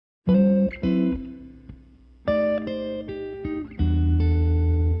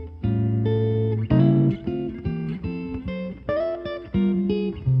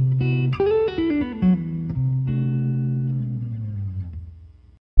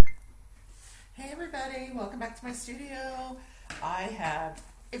Hey everybody, welcome back to my studio. I have,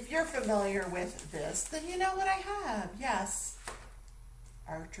 if you're familiar with this, then you know what I have. Yes,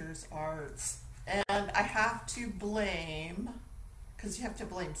 Archer's Arts. And I have to blame, because you have to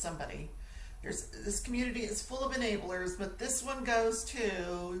blame somebody. This community is full of enablers, but this one goes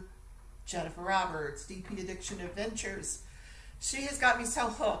to Jennifer Roberts, DP Addiction Adventures. She has got me so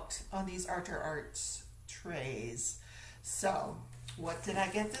hooked on these Archer Arts trays. So, what did I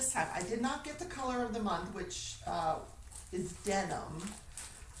get this time? I did not get the color of the month, which is denim.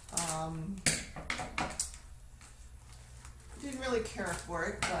 Didn't really care for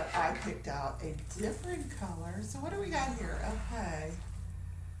it, but I picked out a different color. So what do we got here? Okay.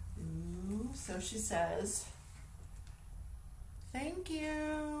 Ooh, so she says, thank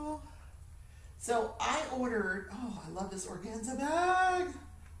you. So I ordered, oh, I love this organza bag.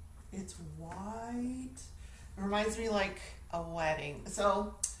 It's white. It reminds me like a wedding.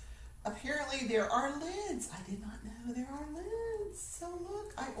 So apparently there are lids. I did not know there are lids. So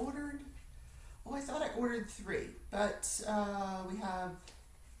look, I ordered, oh, I thought I ordered 3, but we have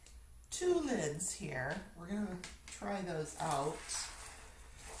 2 lids here. We're gonna try those out.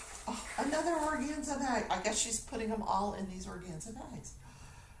 Oh, another organza bag. I guess she's putting them all in these organza bags.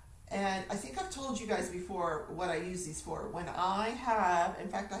 And I think I've told you guys before what I use these for. When I have, in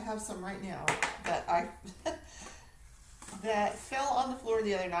fact, I have some right now that I that fell on the floor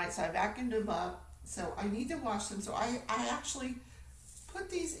the other night, so I vacuumed them up. So I need to wash them. So I actually put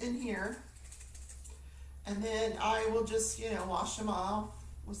these in here, and then I will just, you know, wash them off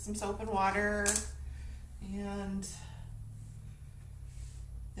with some soap and water, and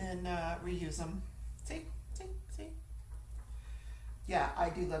then reuse them. See? Yeah, I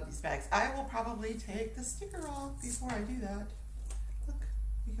do love these bags. I will probably take the sticker off before I do that. Look,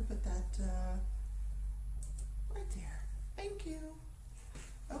 you can put that right there. Thank you.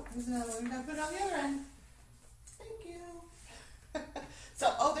 Oh, there's another one. I'm going to put it on the other end. Thank you.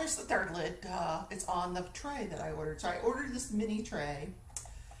 So, oh, there's the third lid. It's on the tray that I ordered. So I ordered this mini tray,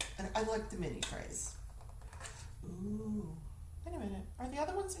 and I like the mini trays. Ooh, wait a minute. Are the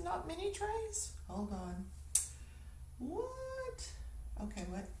other ones not mini trays? Hold on. What? Okay,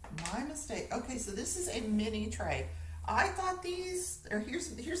 what? My mistake. Okay, so this is a mini tray. I thought these, or here's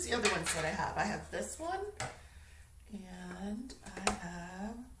the other ones that I have. I have this one, and I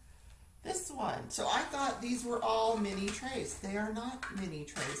have this one. So I thought these were all mini trays. They are not mini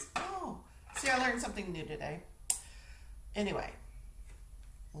trays. Oh, see, I learned something new today. Anyway,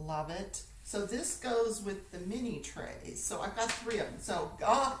 love it. So this goes with the mini trays. So I've got 3 of them. So,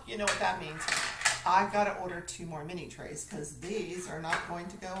 oh, you know what that means. I've got to order 2 more mini trays because these are not going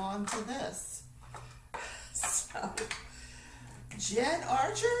to go on to this. So, Jen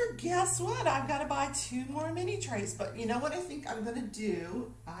Archer, guess what? I've got to buy 2 more mini trays. But you know what I think I'm going to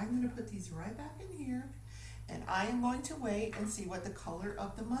do? I'm going to put these right back in here, and I am going to wait and see what the color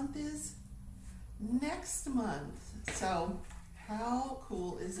of the month is next month. So, how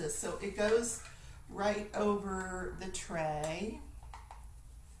cool is this? So it goes right over the tray.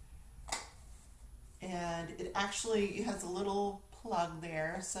 And it actually has a little plug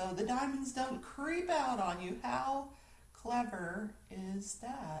there, so the diamonds don't creep out on you. How clever is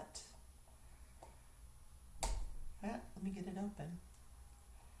that? Let me get it open.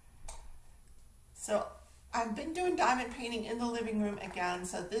 So I've been doing diamond painting in the living room again,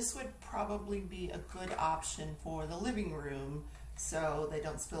 so this would probably be a good option for the living room so they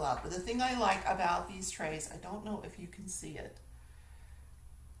don't spill out. But the thing I like about these trays, I don't know if you can see it.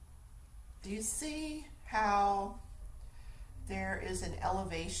 Do you see how there is an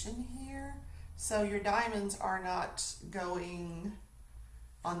elevation here? So your diamonds are not going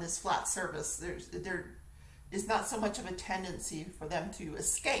on this flat surface. There is not so much of a tendency for them to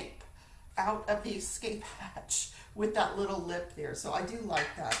escape out of the escape hatch with that little lip there. So I do like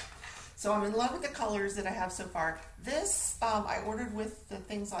that. So I'm in love with the colors that I have so far. This I ordered with the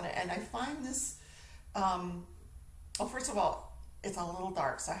things on it, and I find this, well, first of all, it's a little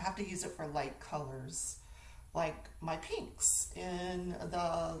dark, so I have to use it for light colors, like my pinks in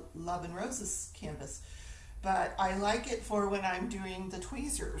the Love and Roses canvas. But I like it for when I'm doing the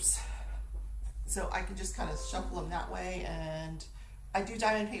tweezers. So I can just kind of shuffle them that way, and I do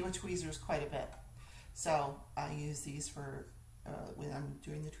diamond paint with tweezers quite a bit. So I use these for when I'm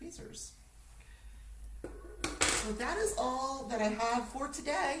doing the tweezers. So that is all that I have for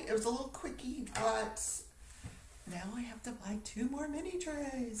today. It was a little quickie, but now I have to buy 2 more mini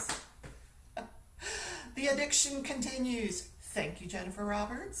trays. The addiction continues. Thank you, Jennifer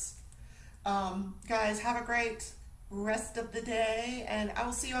Roberts. Guys, have a great rest of the day, and I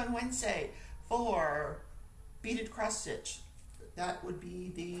will see you on Wednesday for beaded cross stitch. That would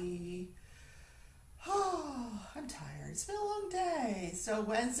be the Oh, I'm tired. It's been a long day. So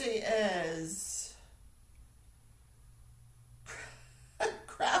Wednesday is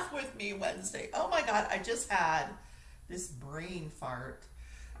Craft with Me Wednesday. Oh my God, I just had this brain fart.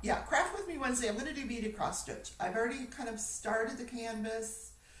 Yeah, Craft with Me Wednesday. I'm going to do beaded cross stitch. I've already kind of started the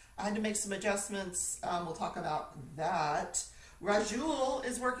canvas. I had to make some adjustments. We'll talk about that. Rajul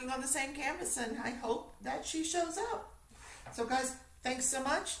is working on the same canvas, and I hope that she shows up. So guys, thanks so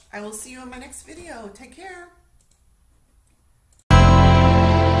much. I will see you in my next video. Take care.